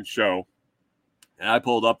morning's show, and I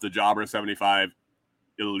pulled up the Jabra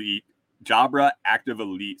Active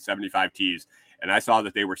Elite 75 tees, and I saw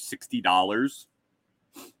that they were $60.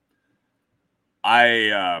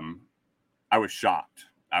 I was shocked.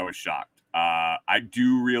 I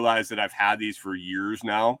do realize that I've had these for years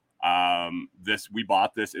now. We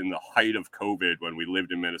bought this in the height of COVID when we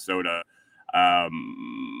lived in Minnesota.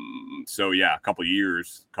 So yeah, a couple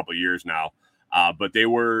years now. But they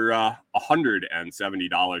were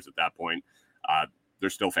 $170 at that point. They're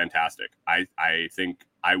still fantastic. I think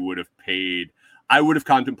I would have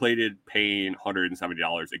contemplated paying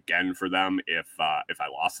 $170 again for them if I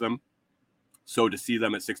lost them. So to see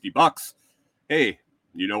them at $60, hey,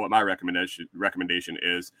 you know what my recommendation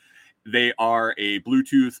is? They are a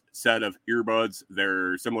Bluetooth set of earbuds.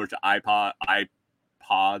 They're similar to iPods,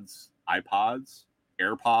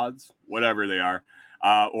 AirPods, whatever they are,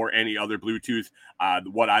 or any other Bluetooth.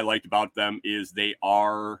 What I liked about them is they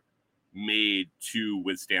are made to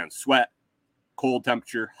withstand sweat, cold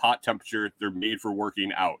temperature, hot temperature. They're made for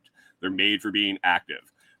working out. They're made for being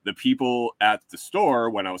active. The people at the store,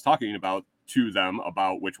 when I was talking to them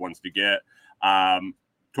about which ones to get,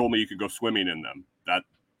 told me you could go swimming in them. That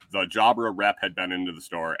the Jabra rep had been into the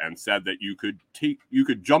store and said that you could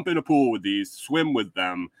jump in a pool with these, swim with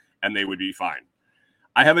them, and they would be fine.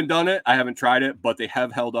 I haven't done it. I haven't tried it, but they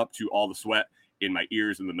have held up to all the sweat in my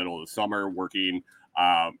ears in the middle of the summer working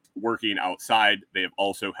outside. They have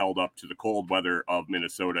also held up to the cold weather of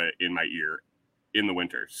Minnesota in my ear in the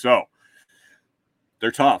winter. So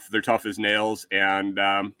they're tough. They're tough as nails, and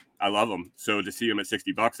I love them. So to see them at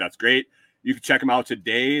 $60, that's great. You can check them out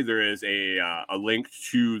today. There is a link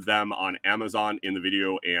to them on Amazon in the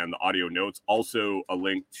video and the audio notes. Also a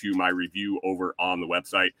link to my review over on the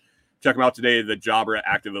website. Check them out today, the Jabra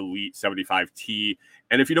Active Elite 75T.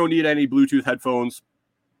 And if you don't need any Bluetooth headphones,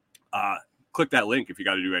 click that link if you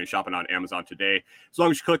got to do any shopping on Amazon today. As long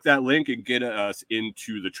as you click that link and get us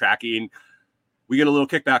into the tracking, we get a little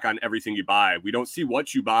kickback on everything you buy. We don't see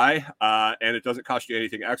what you buy, and it doesn't cost you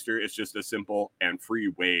anything extra. It's just a simple and free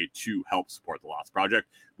way to help support the Lots Project.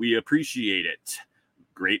 We appreciate it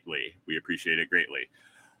greatly.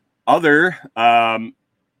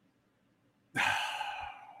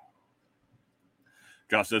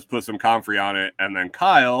 Justice put some comfrey on it, and then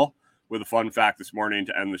Kyle with a fun fact this morning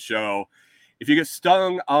to end the show. If you get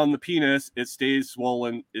stung on the penis, it stays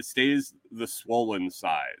swollen. It stays the swollen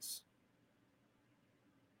size.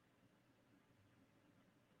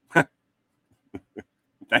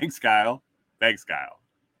 Thanks, Kyle. Thanks.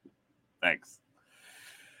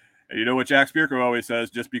 And you know what Jack Spirko always says?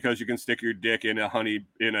 Just because you can stick your dick in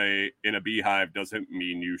a beehive doesn't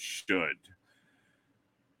mean you should.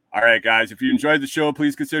 All right, guys, if you enjoyed the show,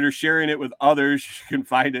 please consider sharing it with others. You can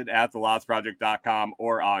find it at thelotsproject.com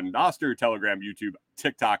or on Nostr, Telegram, YouTube,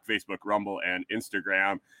 TikTok, Facebook, Rumble, and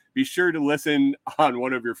Instagram. Be sure to listen on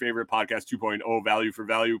one of your favorite Podcast 2.0 value for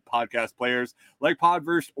value podcast players like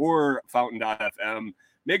Podverse or Fountain.fm.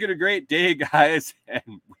 Make it a great day, guys, and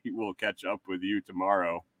we will catch up with you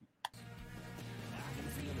tomorrow.